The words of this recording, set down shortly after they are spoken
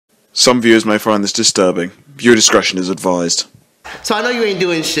Some viewers may find this disturbing. Viewer discretion is advised. So I know you ain't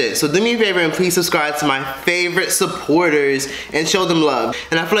doing shit, so do me a favor and please subscribe to my favorite supporters and show them love.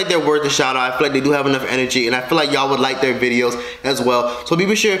 And I feel like they're worth a shout out. I feel like they do have enough energy, and I feel like y'all would like their videos as well. So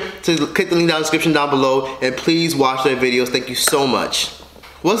be sure to click the link down in the description down below and please watch their videos. Thank you so much.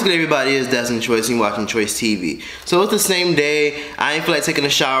 What's good, everybody? It's Destin Choice and you're watching Choice TV. So it's the same day. I didn't feel like taking a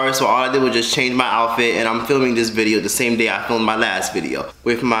shower, so all I did was just change my outfit, and I'm filming this video the same day I filmed my last video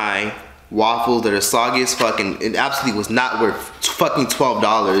with my waffles that are soggy as fuck, and it absolutely was not worth fucking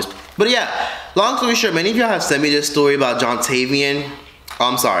 $12. But yeah, long story short, many of y'all have sent me this story about Jontavian. Oh,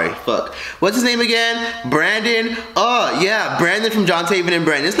 I'm sorry, fuck. What's his name again? Brandon? Oh, yeah, Brandon from Jontavian and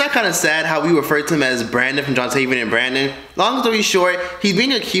Brandon. Isn't that kind of sad how we refer to him as Brandon from Jontavian and Brandon? Long story short, he's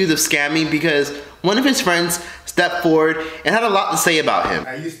being accused of scamming because one of his friends stepped forward and had a lot to say about him.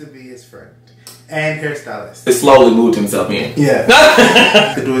 I used to be his friend and hairstylist. It slowly moved himself in.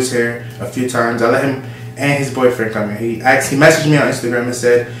 Yeah. To do his hair a few times. I let him and his boyfriend come in. He messaged me on Instagram and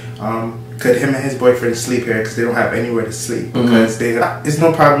said, could him and his boyfriend sleep here because they don't have anywhere to sleep. Because it's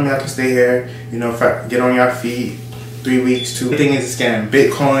no problem, y'all can stay here. You know, if I get on your feet 3 weeks, the thing is a scam.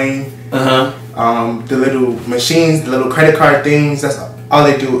 Bitcoin, the little machines, the little credit card things, that's all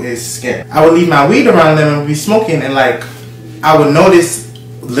they do is scam. I would leave my weed around them and be smoking, and like I would notice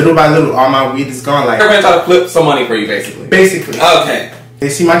little by little all my weed is gone. Like they're gonna try to flip some money for you, basically. Okay. They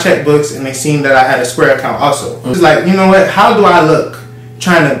see my checkbooks and they seen that I had a Square account also. It's like, you know what? How do I look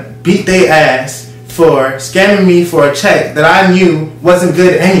trying to beat their ass for scamming me for a check that I knew wasn't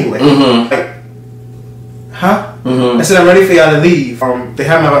good anyway? Like, huh? I said I'm ready for y'all to leave. They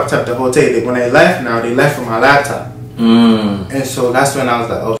had my laptop the whole day. When they left, now they left with my laptop. And so that's when I was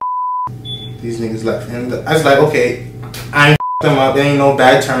like, oh, these niggas left. And I was like, okay, I ain't them up. There ain't no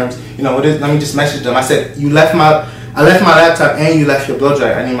bad terms. You know, let me just message them. I said, I left my laptop and you left your blow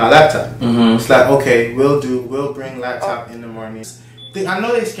dryer. I need my laptop. It's like, okay, we'll bring laptop in the morning. I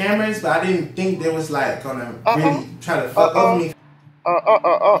know they're scammers, but I didn't think they was like gonna really try to fuck over me.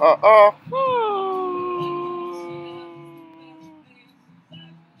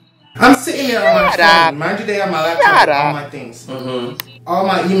 I'm sitting there on my phone. Mind you, they have my laptop and all my things. All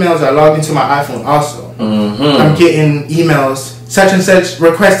my emails are logged into my iPhone also. I'm getting emails, such and such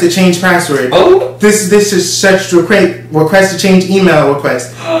request to change password. Oh, this is such request to change email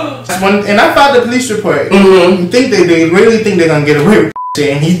request. And I filed the police report. They really think they're gonna get away with shit.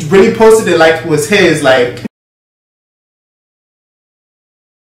 And he really posted it like it was his, like.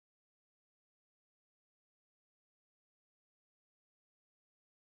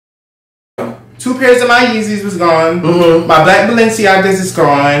 Two pairs of my Yeezys was gone. My black Balenciagas is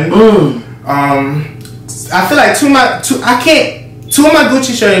gone. I feel like two of my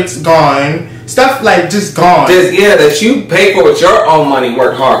Gucci shirts gone. Stuff like just gone. Yeah, that you paid for with your own money,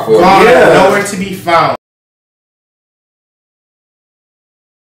 worked hard for. Gone, nowhere to be found.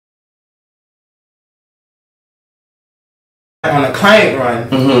 On a client run,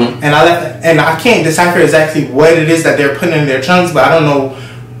 and I can't decipher exactly what it is that they're putting in their trunks, but I don't know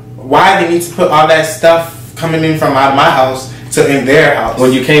why they need to put all that stuff coming in from out of my house to in their house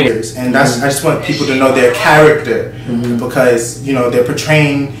when you came here. And I just want people to know their character, because you know they're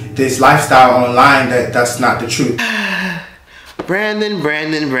portraying this lifestyle online that's not the truth. Brandon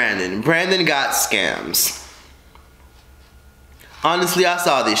got scams. Honestly, I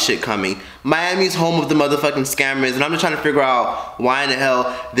saw this shit coming. Miami's home of the motherfucking scammers, and I'm just trying to figure out why in the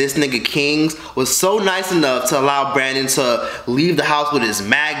hell this nigga Kings was so nice enough to allow Brandon to leave the house with his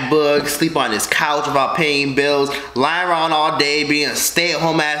MacBook, sleep on his couch without paying bills, lying around all day, being a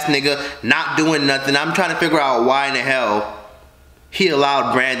stay-at-home ass nigga, not doing nothing. I'm trying to figure out why in the hell he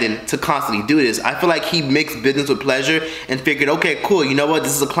allowed Brandon to constantly do this. I feel like he mixed business with pleasure and figured, okay, cool, you know what,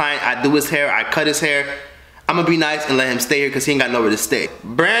 this is a client, I do his hair, I cut his hair, I'm gonna be nice and let him stay here because he ain't got nowhere to stay.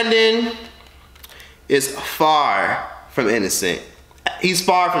 Brandon is far from innocent. He's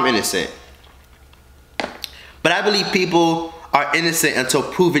far from innocent. But I believe people are innocent until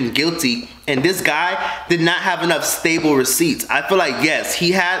proven guilty, and this guy did not have enough stable receipts. I feel like, yes,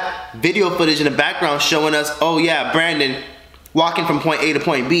 he had video footage in the background showing us, oh yeah, Brandon walking from point A to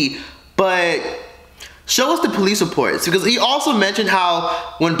point B, but show us the police reports, because he also mentioned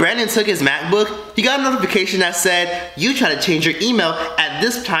how when Brandon took his MacBook, he got a notification that said, you try to change your email at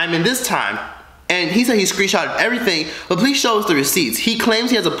this time and this time. And he said he screenshotted everything, but please show us the receipts. He claims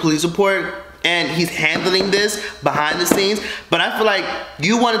he has a police report and he's handling this behind the scenes, but I feel like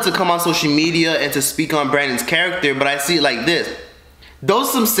you wanted to come on social media and to speak on Brandon's character, but I see it like this. Those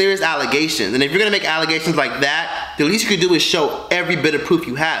are some serious allegations. And if you're gonna make allegations like that, the least you could do is show every bit of proof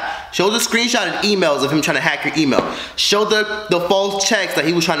you have. Show the screenshotted emails of him trying to hack your email. Show the false checks that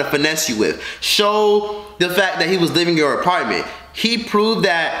he was trying to finesse you with. Show the fact that he was living in your apartment. He proved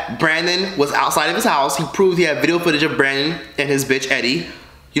that Brandon was outside of his house. He proved he had video footage of Brandon and his bitch Eddie,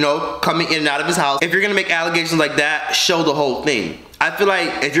 you know, coming in and out of his house. If you're gonna make allegations like that, show the whole thing. I feel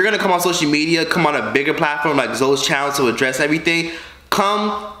like if you're gonna come on social media, come on a bigger platform like Zoe's channel to address everything,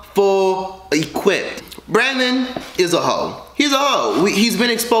 come full equipped. Brandon is a hoe. He's a hoe. He's been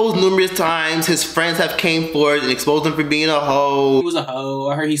exposed numerous times. His friends have came forward and exposed him for being a hoe. He was a hoe.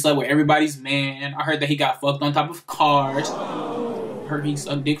 I heard he slept with everybody's man. I heard that he got fucked on top of cars. I heard he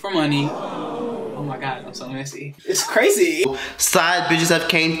sucked dick for money. Oh my god, I'm so messy. It's crazy. Side bitches have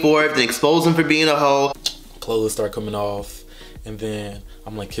came forward and exposed him for being a hoe. Clothes start coming off, and then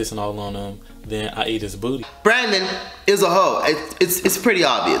I'm like kissing all on him. Then I ate his booty. Brandon is a hoe. It's pretty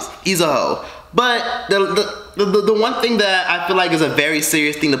obvious. He's a hoe. But the one thing that I feel like is a very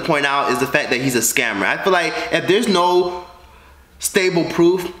serious thing to point out is the fact that he's a scammer. I feel like if there's no stable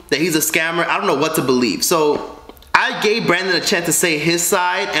proof that he's a scammer, I don't know what to believe. So I gave Brandon a chance to say his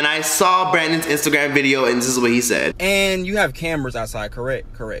side, and I saw Brandon's Instagram video, and this is what he said. And you have cameras outside,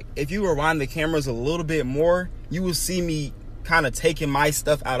 correct? Correct. If you rewind the cameras a little bit more, you will see me kind of taking my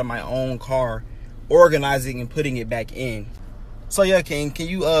stuff out of my own car, organizing and putting it back in. So yeah, King, can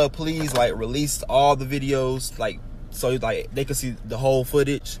you please like release all the videos, like so like they can see the whole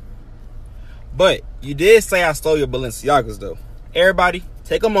footage? But you did say I stole your Balenciagas though. Everybody,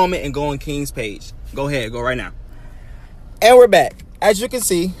 take a moment and go on King's page. Go ahead, go right now. And we're back. As you can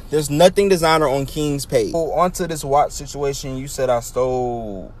see, there's nothing designer on King's page. So onto this watch situation, you said I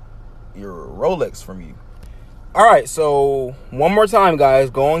stole your Rolex from you. All right, so one more time, guys,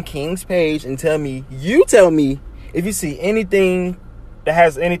 go on King's page and tell me if you see anything that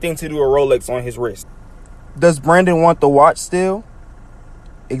has anything to do with Rolex on his wrist. Does Brandon want the watch still?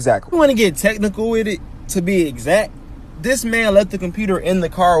 Exactly. We want to get technical with it, to be exact. This man left the computer in the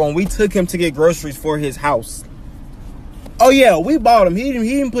car when we took him to get groceries for his house. Oh yeah, we bought him. He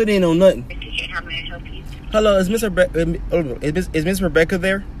didn't put in on nothing. How may I help you? Hello, is Miss Rebecca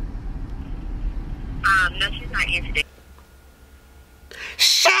there? No, she's not in today.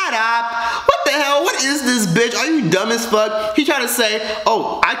 Shut up! What the hell? What is this bitch? Are you dumb as fuck? He tried to say,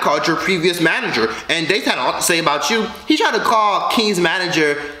 oh, I called your previous manager and they had a lot to say about you. He tried to call King's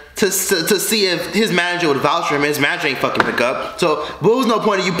manager to see if his manager would vouch for him, and his manager ain't fucking pick up. So there was no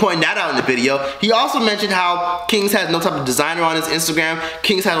point of you pointing that out in the video. He also mentioned how King's has no type of designer on his Instagram.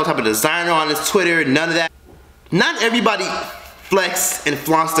 King's has no type of designer on his Twitter, none of that. Not everybody flex and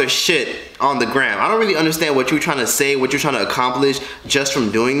flaunts their shit on the gram. I don't really understand what you're trying to say, what you're trying to accomplish just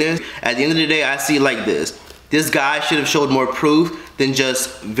from doing this. At the end of the day, I see it like this. This guy should have showed more proof than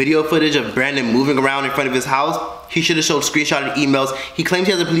just video footage of Brandon moving around in front of his house. He should have showed screenshotted emails. He claims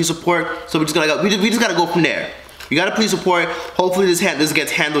he has a police report, so we just gotta go from there. You got a police report. Hopefully this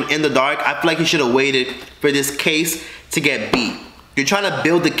gets handled in the dark. I feel like he should have waited for this case to get beat. You're trying to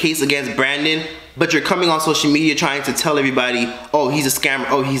build the case against Brandon, but you're coming on social media trying to tell everybody, oh, he's a scammer,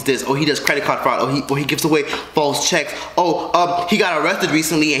 oh, he's this, oh, he does credit card fraud, oh, he gives away false checks, oh, he got arrested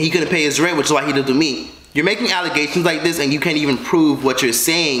recently and he couldn't pay his rent, which is why he did to me. You're making allegations like this and you can't even prove what you're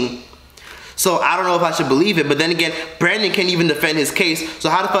saying. So I don't know if I should believe it, but then again, Brandon can't even defend his case. So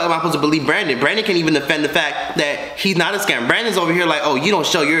how the fuck am I supposed to believe Brandon? Brandon can't even defend the fact that he's not a scammer. Brandon's over here like, oh, you don't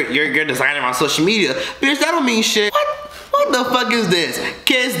show your designer on social media. Bitch, that don't mean shit. What the fuck is this?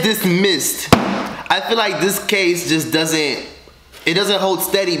 Case dismissed. I feel like this case just doesn't hold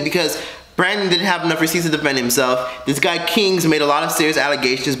steady because Brandon didn't have enough receipts to defend himself. This guy Kings made a lot of serious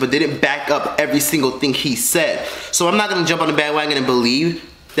allegations but didn't back up every single thing he said. So I'm not gonna jump on the bandwagon and believe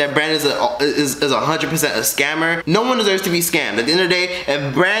that Brandon is 100% a scammer. No one deserves to be scammed. At the end of the day,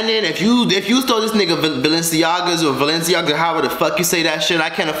 if Brandon, if you stole this nigga Balenciagas or Valenciaga, however the fuck you say that shit, I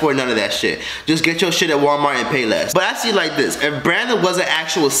can't afford none of that shit. Just get your shit at Walmart and pay less. But I see it like this. If Brandon was an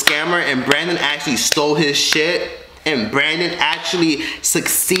actual scammer and Brandon actually stole his shit, and Brandon actually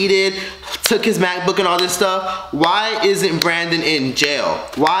succeeded, took his MacBook and all this stuff, why isn't Brandon in jail?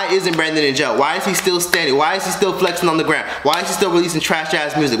 Why isn't Brandon in jail? Why is he still standing? Why is he still flexing on the ground? Why is he still releasing trash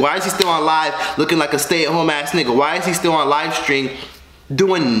ass music? Why is he still on live looking like a stay-at-home ass nigga? Why is he still on live stream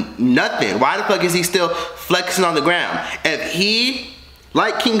doing nothing? Why the fuck is he still flexing on the ground? If he,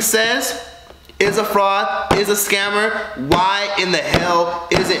 like King says, is a fraud, is a scammer, why in the hell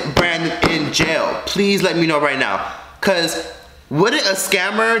isn't Brandon in jail? Please let me know right now. Cause wouldn't a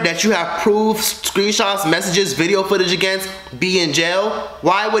scammer that you have proof, screenshots, messages, video footage against be in jail?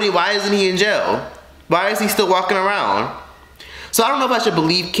 Why isn't he in jail? Why is he still walking around? So I don't know if I should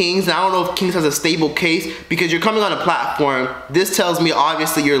believe Kings, and I don't know if Kings has a stable case, because you're coming on a platform. This tells me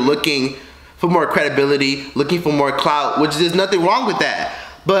obviously you're looking for more credibility, looking for more clout, which there's nothing wrong with that.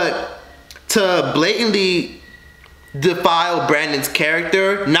 But to blatantly defile Brandon's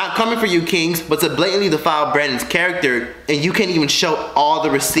character, not coming for you, Kings, but to blatantly defile Brandon's character, and you can't even show all the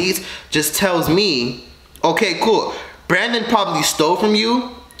receipts, just tells me, okay, cool, Brandon probably stole from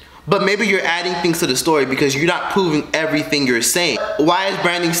you, but maybe you're adding things to the story because you're not proving everything you're saying. Why is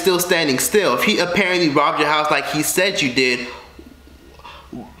Brandon still standing still? If he apparently robbed your house like he said you did,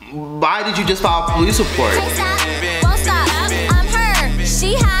 why did you just file a police report? Won't stop, I'm her,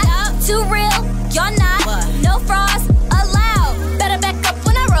 she hot, too real, you're not, no frost allowed, better back up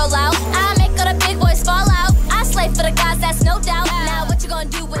when I roll out, I make all the big boys fall out, I slay for the guys, that's no doubt, now what you gonna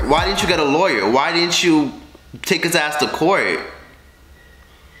do with Why didn't you get a lawyer? Why didn't you take his ass to court?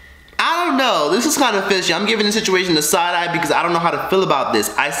 I don't know. This is kind of fishy. I'm giving the situation the side eye because I don't know how to feel about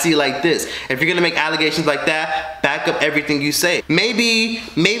this. I see it like this. If you're gonna make allegations like that, back up everything you say. Maybe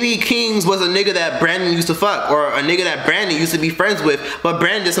Kings was a nigga that Brandon used to fuck, or a nigga that Brandon used to be friends with, but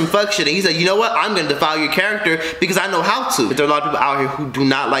Brandon did some fuck shit and he said, you know what? I'm gonna defile your character because I know how to. But there are a lot of people out here who do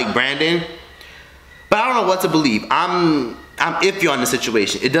not like Brandon. But I don't know what to believe. I'm iffy on the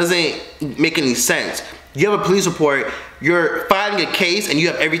situation. It doesn't make any sense. You have a police report, you're filing a case, and you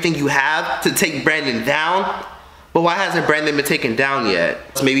have everything you have to take Brandon down, but why hasn't Brandon been taken down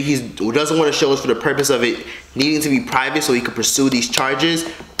yet? So maybe he doesn't want to show us for the purpose of it needing to be private so he can pursue these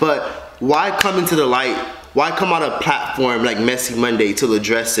charges, but why come into the light? Why come on a platform like Messy Monday to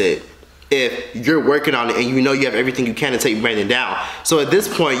address it if you're working on it and you know you have everything you can to take Brandon down? So at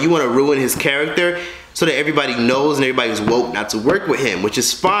this point, you want to ruin his character so that everybody knows and everybody's woke not to work with him, which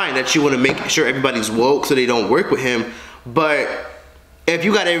is fine that you want to make sure everybody's woke so they don't work with him. But if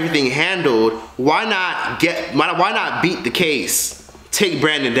you got everything handled, why not beat the case, take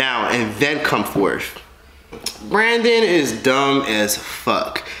Brandon down, and then come forth? Brandon is dumb as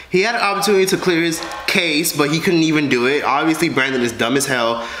fuck. He had an opportunity to clear his case, but he couldn't even do it. Obviously, Brandon is dumb as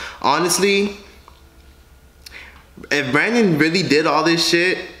hell. Honestly, if Brandon really did all this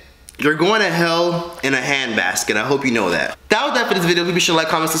shit, you're going to hell in a handbasket. I hope you know that. That was that for this video. Please be sure to like,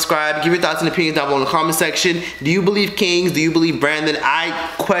 comment, subscribe. Give your thoughts and opinions down below in the comment section. Do you believe Kings? Do you believe Brandon?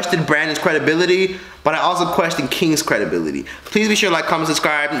 I questioned Brandon's credibility, but I also questioned King's credibility. Please be sure to like, comment,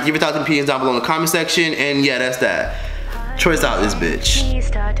 subscribe. Give your thoughts and opinions down below in the comment section. And yeah, that's that. Troyce out this bitch. We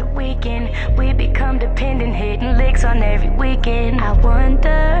start to weaken, we become dependent, hitting licks on every weekend. I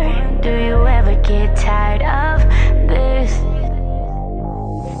wonder, do you ever get tired of this?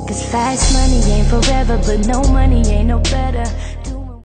 Cause fast money ain't forever, but no money ain't no better.